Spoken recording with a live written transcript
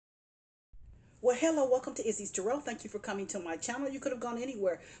Well, hello, welcome to Izzy's Tarot. Thank you for coming to my channel. You could have gone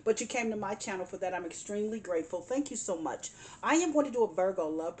anywhere, but you came to my channel. For that, I'm extremely grateful. Thank you so much. I am going to do a Virgo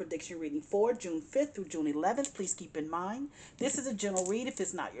love prediction reading for June 5th through June 11th. Please keep in mind, this is a general read. If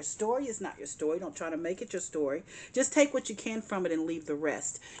it's not your story, it's not your story. Don't try to make it your story. Just take what you can from it and leave the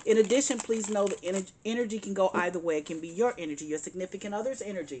rest. In addition, please know that energy can go either way. It can be your energy, your significant other's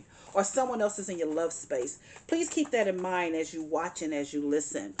energy, or someone else's in your love space. Please keep that in mind as you watch and as you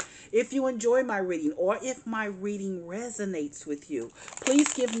listen. If you enjoy my reading, or if my reading resonates with you,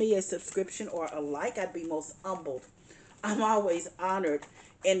 please give me a subscription or a like. I'd be most humbled. I'm always honored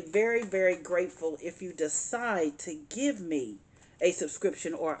and very, very grateful if you decide to give me a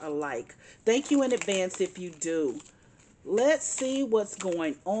subscription or a like. Thank you in advance if you do. Let's see what's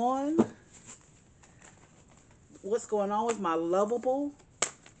going on. What's going on with my lovable,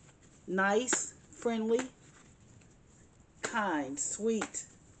 nice, friendly, kind, sweet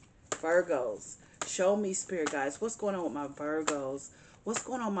Virgos. Show me, spirit guides. What's going on with my Virgos? What's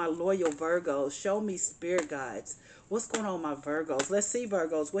going on with my loyal Virgos? Show me, spirit guides. What's going on with my Virgos? Let's see,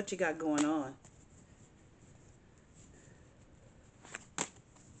 Virgos, what you got going on.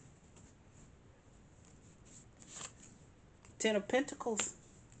 Ten of Pentacles.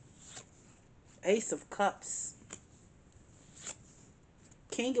 Ace of Cups.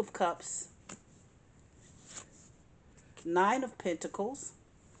 King of Cups. Nine of Pentacles.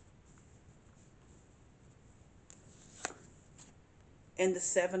 And the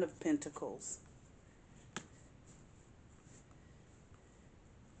Seven of Pentacles.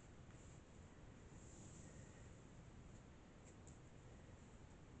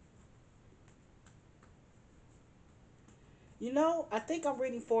 You know, I think I'm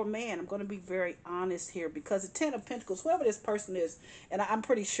reading for a man. I'm going to be very honest here because the Ten of Pentacles, whoever this person is, and I'm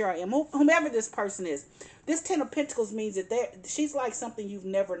pretty sure I am, whomever this person is, this Ten of Pentacles means that she's like something you've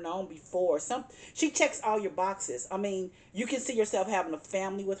never known before. She checks all your boxes. I mean, you can see yourself having a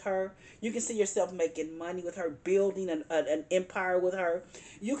family with her. You can see yourself making money with her, building an empire with her.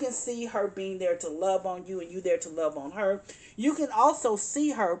 You can see her being there to love on you and you there to love on her. You can also see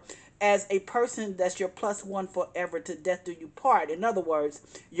her as a person that's your plus one forever to death do you part. In other words,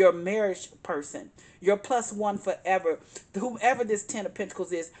 your marriage person, your plus one forever. Whoever this Ten of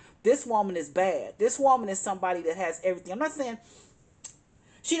Pentacles is, this woman is bad. This woman is somebody that has everything. I'm not saying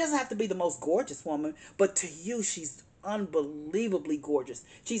she doesn't have to be the most gorgeous woman, but to you, she's unbelievably gorgeous.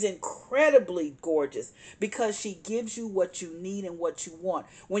 She's incredibly gorgeous because she gives you what you need and what you want.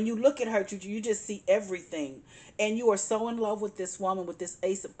 When you look at her, you just see everything. And you are so in love with this woman, with this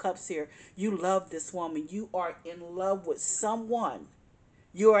Ace of Cups here. You love this woman. You are in love with someone.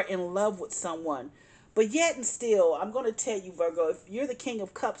 You are in love with someone. But yet and still, I'm going to tell you, Virgo, if you're the King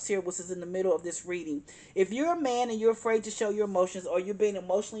of Cups here, which is in the middle of this reading, if you're a man and you're afraid to show your emotions or you're being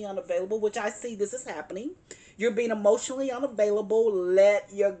emotionally unavailable, which I see this is happening, you're being emotionally unavailable, let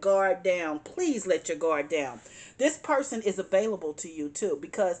your guard down. Please let your guard down. This person is available to you too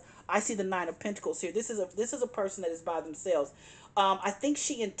because I see the Nine of Pentacles here. This is a person that is by themselves. I think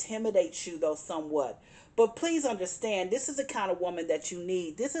she intimidates you though somewhat. But please understand, this is the kind of woman that you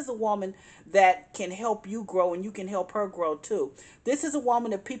need. This is a woman that can help you grow and you can help her grow too. This is a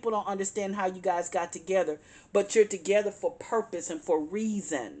woman that people don't understand how you guys got together, but you're together for purpose and for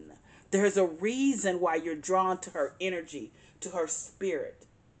reason. There's a reason why you're drawn to her energy, to her spirit.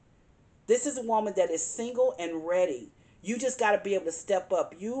 This is a woman that is single and ready. You just got to be able to step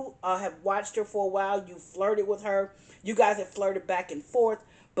up. You have watched her for a while. You flirted with her. You guys have flirted back and forth.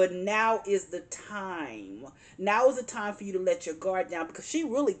 But now is the time. Now is the time for you to let your guard down because she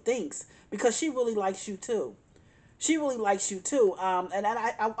really thinks, because she really likes you too. She really likes you too. And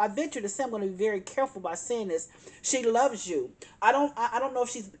I venture to say, I'm going to be very careful by saying this. She loves you. I don't know if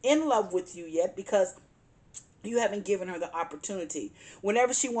she's in love with you yet because you haven't given her the opportunity.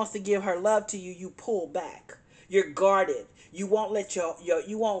 Whenever she wants to give her love to you, you pull back. You're guarded. You won't let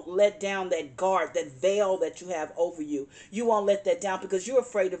you won't let down that guard, that veil that you have over you. You won't let that down because you're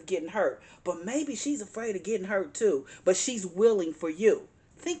afraid of getting hurt. But maybe she's afraid of getting hurt too. But she's willing for you.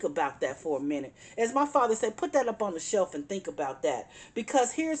 Think about that for a minute. As my father said, put that up on the shelf and think about that.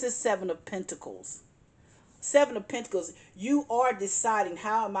 Because here's the Seven of Pentacles. Seven of Pentacles. You are deciding,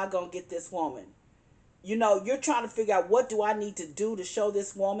 how am I going to get this woman? You know, you're trying to figure out, what do I need to do to show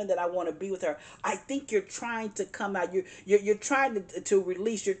this woman that I want to be with her. I think you're trying to come out. You're trying to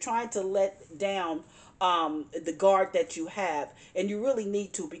release. You're trying to let down the guard that you have. And you really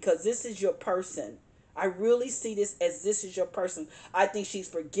need to, because this is your person. I really see this is your person. I think she's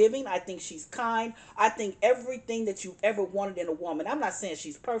forgiving. I think she's kind. I think everything that you ever wanted in a woman. I'm not saying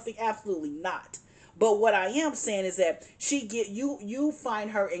she's perfect. Absolutely not. But what I am saying is that you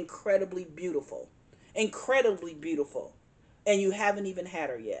find her incredibly beautiful. Incredibly beautiful. And you haven't even had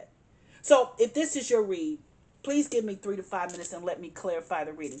her yet. So if this is your read, please give me 3 to 5 minutes and let me clarify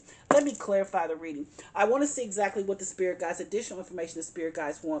the reading. Let me clarify the reading. I want to see exactly what the spirit guides, additional information the spirit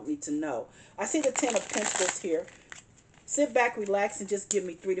guides want me to know. I see the Ten of Pentacles here. Sit back, relax, and just give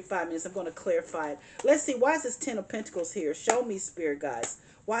me 3 to 5 minutes. I'm going to clarify it. Let's see. Why is this Ten of Pentacles here? Show me, spirit guides.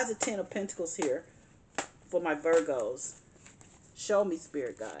 Why is the Ten of Pentacles here for my Virgos? Show me,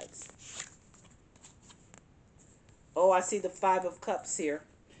 spirit guides. Oh, I see the Five of Cups here.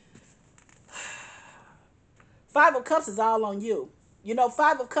 Five of Cups is all on you. You know,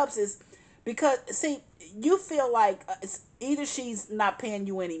 Five of Cups is because, see, you feel like it's either she's not paying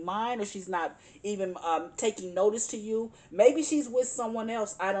you any mind or she's not even taking notice to you. Maybe she's with someone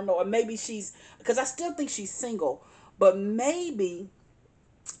else. I don't know. Or maybe she's, because I still think she's single. But maybe,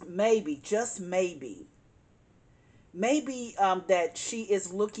 just maybe that she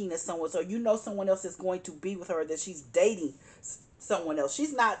is looking at someone. So you know someone else is going to be with her, that she's dating someone else.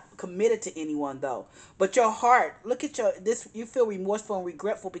 She's not committed to anyone though. But your heart, look at this. You feel remorseful and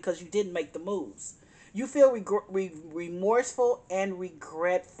regretful because you didn't make the moves. You feel remorseful and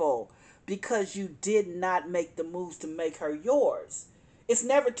regretful because you did not make the moves to make her yours. It's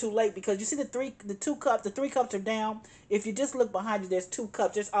never too late, because you see the two cups, the three cups are down. If you just look behind you, there's two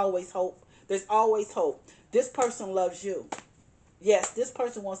cups. There's always hope. There's always hope. This person loves you. Yes, this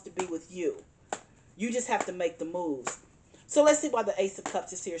person wants to be with you. You just have to make the moves. So let's see why the Ace of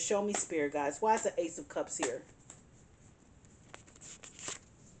Cups is here. Show me, spirit guys. Why is the Ace of Cups here?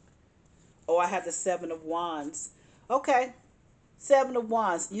 Oh, I have the Seven of Wands. Okay. Seven of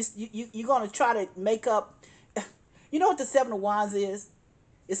Wands. You're going to try to make up. You know what the Seven of Wands is?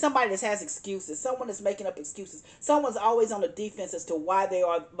 It's somebody that has excuses. Someone that's making up excuses. Someone's always on the defense as to why they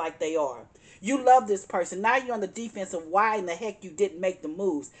are like they are. You love this person. Now you're on the defense of why in the heck you didn't make the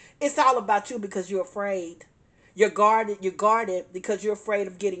moves. It's all about you because you're afraid. You're guarded. You're guarded because you're afraid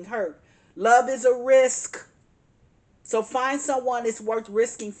of getting hurt. Love is a risk. So find someone it's worth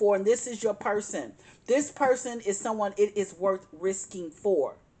risking for, and this is your person. This person is someone it is worth risking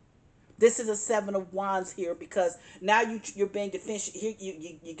for. This is a Seven of Wands here, because now you're being defensive. Here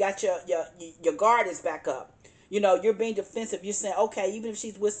you got your guard is back up. You know, you're being defensive. You're saying, okay, even if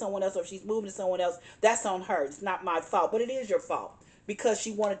she's with someone else or if she's moving to someone else, that's on her. It's not my fault, but it is your fault because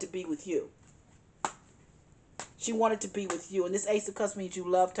she wanted to be with you. She wanted to be with you, and this Ace of Cups means you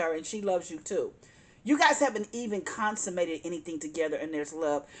loved her and she loves you too. You guys haven't even consummated anything together, and there's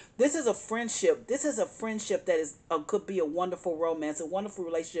love. This is a friendship. This is a friendship that is could be a wonderful romance, a wonderful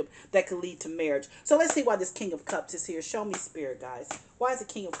relationship that could lead to marriage. So let's see why this King of Cups is here. Show me, spirit guys. Why is the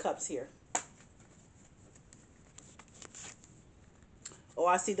King of Cups here? Oh,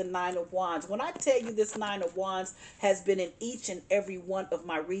 I see the Nine of Wands. When I tell you this Nine of Wands has been in each and every one of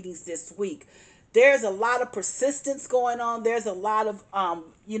my readings this week, there's a lot of persistence going on. There's a lot of,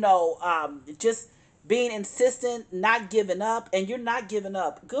 just being insistent, not giving up, and you're not giving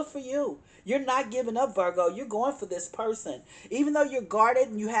up. Good for you. You're not giving up, Virgo. You're going for this person. Even though you're guarded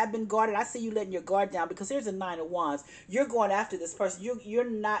and you have been guarded, I see you letting your guard down, because here's a Nine of Wands. You're going after this person. You're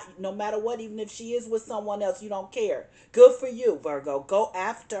not, no matter what, even if she is with someone else, you don't care. Good for you, Virgo. Go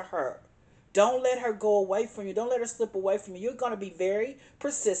after her. Don't let her go away from you. Don't let her slip away from you. You're going to be very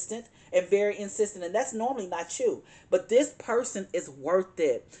persistent and very insistent. And that's normally not you. But this person is worth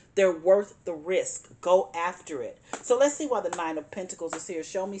it. They're worth the risk. Go after it. So let's see why the Nine of Pentacles is here.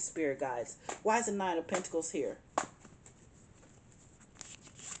 Show me, spirit guides. Why is the Nine of Pentacles here?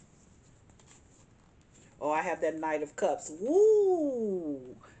 Oh, I have that Knight of Cups.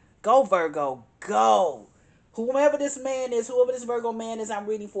 Woo! Go, Virgo. Go. Whomever this man is, whoever this Virgo man is I'm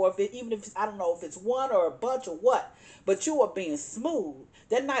reading for, even if it's, I don't know if it's one or a bunch or what, but you are being smooth.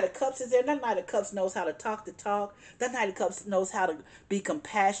 That Knight of Cups is there. That Knight of Cups knows how to talk the talk. That Knight of Cups knows how to be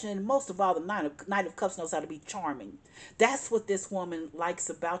compassionate. Most of all, the Knight of Cups knows how to be charming. That's what this woman likes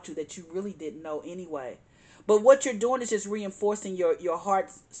about you that you really didn't know anyway. But what you're doing is just reinforcing your heart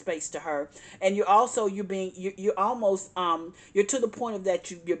space to her, and you're almost you're to the point of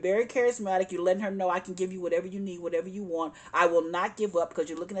that you're very charismatic. You're letting her know I can give you whatever you need, whatever you want. I will not give up, because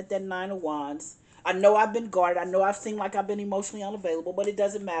you're looking at that Nine of Wands. I know I've been guarded. I know I've seemed like I've been emotionally unavailable, but it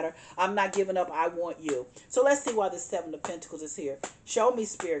doesn't matter. I'm not giving up. I want you. So let's see why the Seven of Pentacles is here. Show me,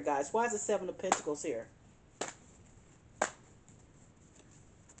 spirit guys. Why is the Seven of Pentacles here?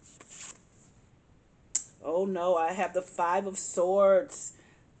 Oh no, I have the Five of Swords.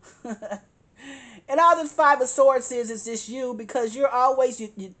 And all this Five of Swords is just you, because you're always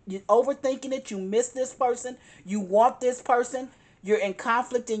you're overthinking it. You miss this person. You want this person. You're in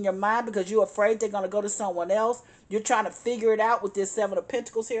conflict in your mind because you're afraid they're going to go to someone else. You're trying to figure it out with this Seven of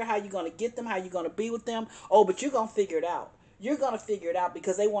Pentacles here, how you're going to get them, how you're going to be with them. Oh, but you're going to figure it out. You're going to figure it out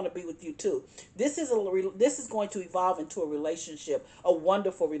because they want to be with you too. This is going to evolve into a relationship, a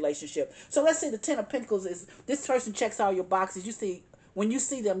wonderful relationship. So let's say the Ten of Pentacles is this person checks all your boxes. You see, when you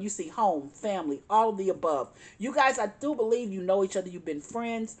see them, you see home, family, all of the above. You guys, I do believe you know each other. You've been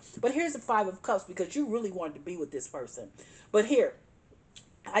friends. But here's the Five of Cups because you really wanted to be with this person. But here,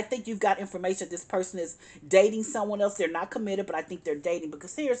 I think you've got information. This person is dating someone else. They're not committed, but I think they're dating.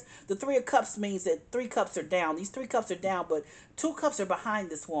 Because here's the Three of Cups means that 3 cups are down. These 3 cups are down, but 2 cups are behind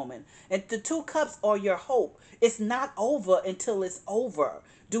this woman. And the 2 cups are your hope. It's not over until it's over.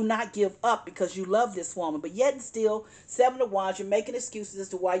 Do not give up because you love this woman. But yet and still, 7 of Wands, you're making excuses as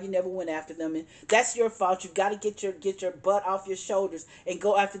to why you never went after them. And that's your fault. You've got to get your butt off your shoulders and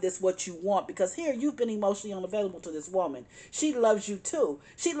go after this what you want. Because here, you've been emotionally unavailable to this woman. She loves you too.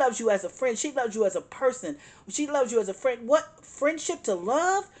 She loves you as a friend. She loves you as a person. She loves you as a friend. What? Friendship to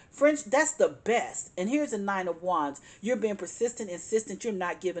love? Friends, that's the best. And here's the 9 of Wands. You're being persistent, insistent. You're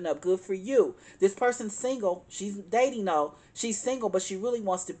not giving up. Good for you. This person's single. She's dating, though. She's single, but she really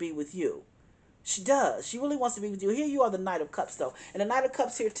wants to be with you. She does. She really wants to be with you. Here you are, the Knight of Cups, though. And the Knight of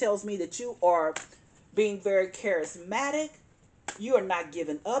Cups here tells me that you are being very charismatic. You are not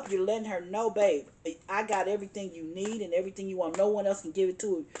giving up. You're letting her know, babe, I got everything you need and everything you want. No one else can give it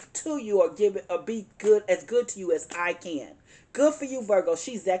to you or give it or be good to you as I can. Good for you, Virgo.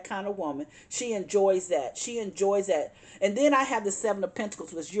 She's that kind of woman. She enjoys that. She enjoys that. And then I have the 7 of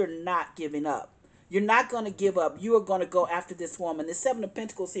Pentacles, which you're not giving up. You're not going to give up. You are going to go after this woman. The 7 of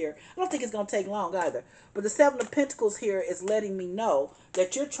Pentacles here, I don't think it's going to take long either. But the 7 of Pentacles here is letting me know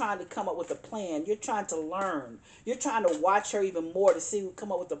that you're trying to come up with a plan. You're trying to learn. You're trying to watch her even more to see,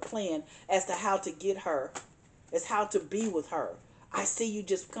 come up with a plan as to how to get her, as how to be with her. I see you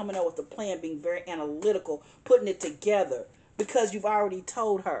just coming up with a plan, being very analytical, putting it together because you've already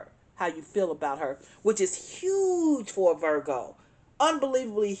told her how you feel about her, which is huge for a Virgo.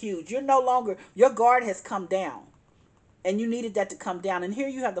 Unbelievably huge. You're no longer, your guard has come down. And you needed that to come down. And here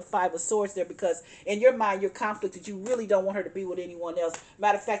you have the 5 of Swords there because in your mind, you're conflicted. You really don't want her to be with anyone else.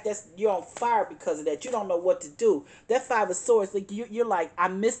 Matter of fact, you're on fire because of that. You don't know what to do. That 5 of Swords, like you're like, I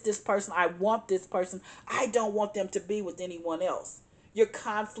miss this person. I want this person. I don't want them to be with anyone else. You're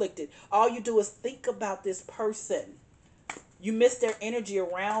conflicted. All you do is think about this person. You miss their energy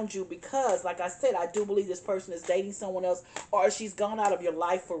around you because, like I said, I do believe this person is dating someone else or she's gone out of your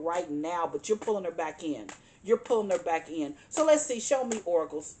life for right now, but you're pulling her back in. You're pulling her back in. So let's see. Show me,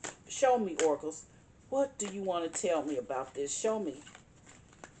 oracles. Show me, oracles. What do you want to tell me about this? Show me.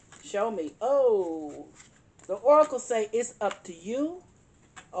 Show me. Oh, the oracles say it's up to you.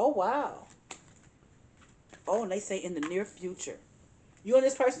 Oh, wow. Oh, and they say in the near future. You and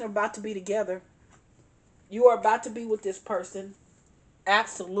this person are about to be together. You are about to be with this person.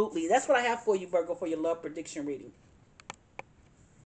 Absolutely. That's what I have for you, Virgo, for your love prediction reading.